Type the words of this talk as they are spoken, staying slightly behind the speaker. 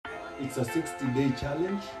it's a 60-day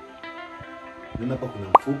challenge. Nina hapa kuna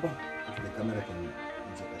mfupa, kuna kamera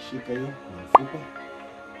kashika hiyo kuna mfupa.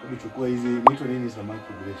 Hebu chukua hizi nito nini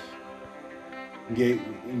samaki fresh.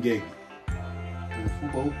 Ngege.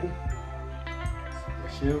 Mfupa huko.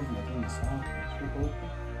 Shave na kama sawa mfupa huko.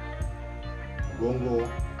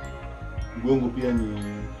 Mgongo pia ni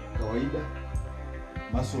kawaida.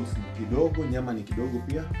 Muscles ni kidogo, nyama ni kidogo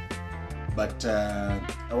pia. But I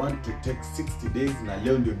want to take 60 days na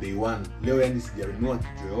leo ndio day 1. Leo yani sijainua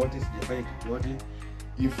kitu yote, sijafanya kitu yote.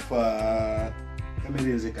 If kamera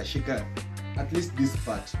inaweza kashika at least this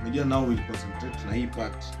part. Media now will concentrate na hii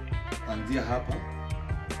part. Kuanzia hapa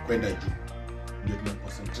kwenda juu. Ndio tuna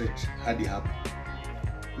concentrate hadi hapa.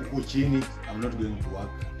 Huko chini I'm not going to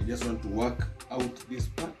work. I just want to work out this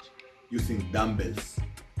part using dumbbells.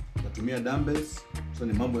 Natumia dumbbells, so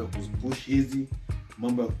ni mambo ya kupush hizi,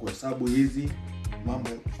 mambo ya kuhesabu hizi, mambo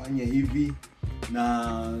ya kufanya hivi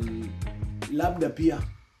na labda pia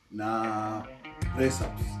na press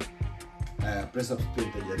ups. Press ups pia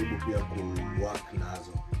nitajaribu pia ku work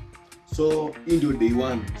nazo. So hii ndio day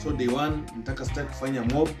 1. So day 1 nataka start kufanya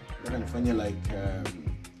mob, nataka nifanye like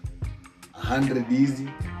 100 easy,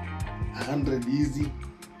 100 easy,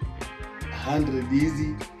 100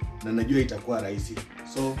 easy na najua itakuwa rahisi.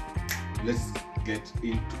 So let's get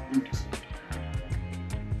into it.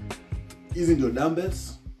 Hizi ndio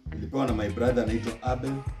dumbbells nilipewa na my brother anaitwa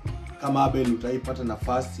Abel. Kama Abel utaipata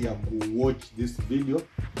nafasi ya kuwatch this video.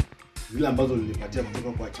 Zile ambazo nilipatia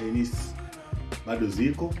kutoka kwa Chinese bado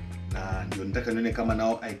ziko na ndio nataka nione kama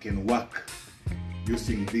now I can work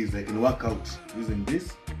using this. I can work out using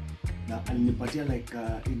this. Na alinipatia like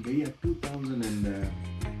in the year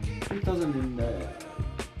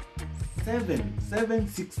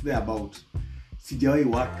 2006 there about. Sijawahi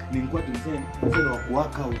work. Nilikuwa tunasema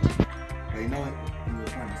work out. By now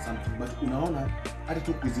nimefanya something, but unaona hata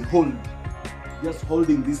tu kuzihold, just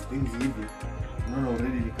holding these things hivi, unaona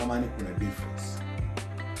already ni kama ni kuna difference.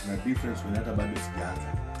 Kuna difference when hata bado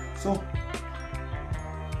sijaanza. So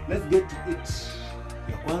let's get to it.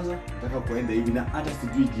 Ya kwanza nataka kuenda hivi na hata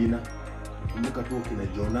sijui jina. Kumbuka tu kina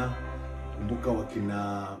Jonah, kumbuka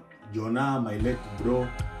wakina Jonah, my late bro,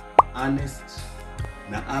 Ernest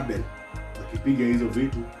na Abel wakipiga hizo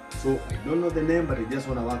vitu. So I don't know the name but I just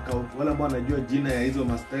wanna work out. Wala ambao anajua jina ya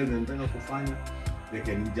hizo style nataka kufanya, they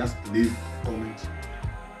can just leave comment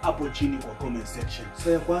hapo chini kwa comment section.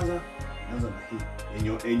 So ya kwanza naanza na hii.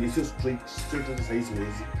 Yenye sio straight hata sasa hizi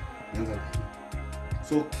hizi. Naanza na hii.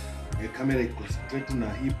 So kamera iko straight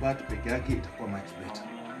na hii part peke yake itakuwa much better.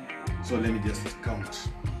 So let me just count.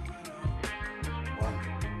 1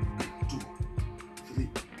 2 3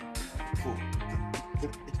 4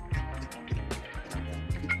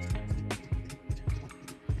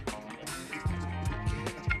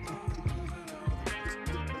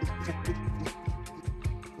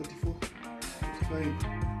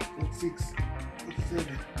 46,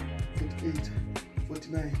 47, 48,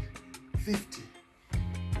 49, 50.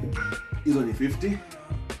 Hizo ni 50.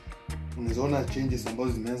 Unaona changes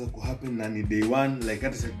ambazo zimeanza ku happen na ni day 1, like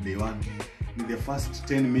hata set day 1. Ni the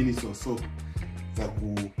first 10 minutes or so za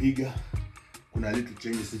kupiga kuna little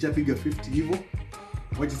changes. Nishapiga 50 hivyo.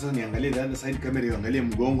 Wacha sasa niangalie the other side camera, iangalie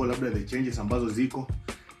mgongo labda the changes ambazo ziko.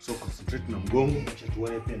 So concentrate na mgongo, acha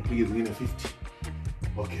tuone pia nipige zingine 50.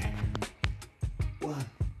 Okay. 1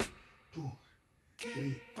 2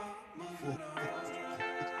 3 4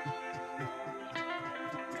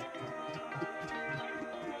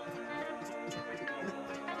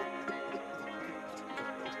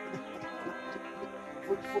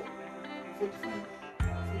 44 45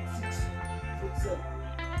 46 47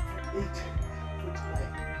 48 49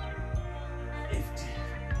 50.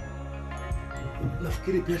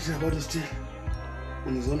 Nafikiri pia tena bado still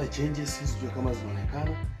unaziona changes, sijui kama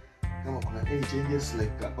zinaonekana. Kama kuna any changes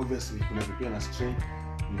like obviously kuna vitu na strain.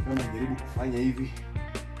 Nilipenda jaribu kufanya hivi.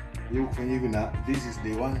 Na this is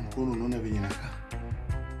day 1. Mkono unaona venye inakaa.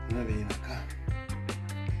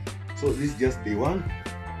 So this is just day 1.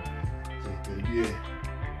 So tuendelee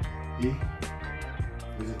hii.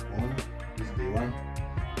 This is day 1.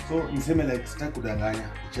 So niseme like sitaki kudanganya.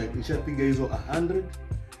 Nishapiga hizo 100.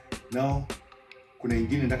 Now kuna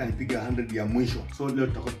nyingine nataka nipiga 100 ya mwisho. So leo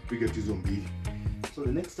tutakuwa tupiga hizo mbili. So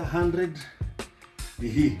the next 100 ni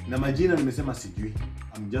hii. Na majina nimesema sijui.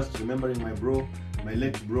 I'm just remembering my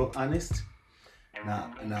late bro Ernest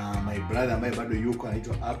na my brother ambaye bado yuko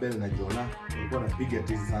anaitwa Abel na Jonah. Walikuwa wanapiga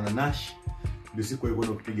tizi sana. Nash ndio siku walikuwa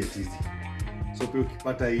wanapiga tizi. So pia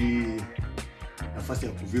ukipata hii nafasi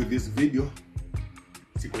ya kuview this video,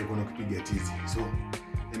 siku walikuwa wanapiga tizi. So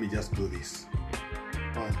let me just do this.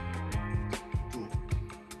 1 2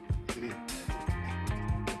 3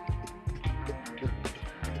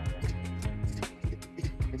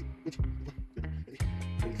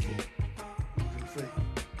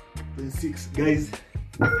 6 guys,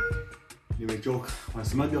 nimechoka.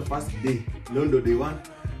 Wanasemaga first day, leo ndo day 1.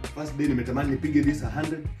 First day nimetamani nipige this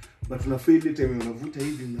 100, but una feel ile time unavuta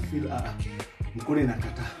hivi una feel mkono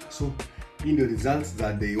inakataa. So hii ndio results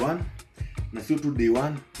za day 1, na sio tu day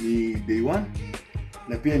 1, ni day 1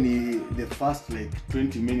 na pia ni the first like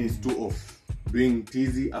 20 minutes too of doing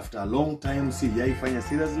tizi after a long time. Si yaifanya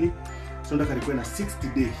seriously, so nataka nikuwe na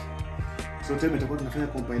 60 day. So time itakuwa tunafanya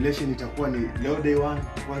compilation, itakuwa ni leo day 1,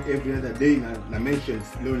 itakuwa every other day na mentions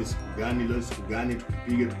leo ni siku gani,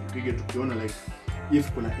 tukipige tukiona like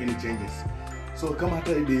if kuna any changes. So kama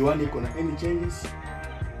hata day 1 iko na any changes,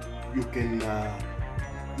 you can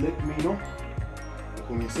let me know in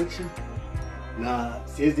comment section, na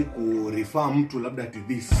siwezi kurefer mtu labda to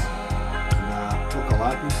this tunatoka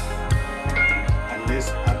wapi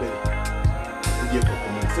unless Abel uje kwa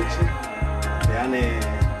comment section yaani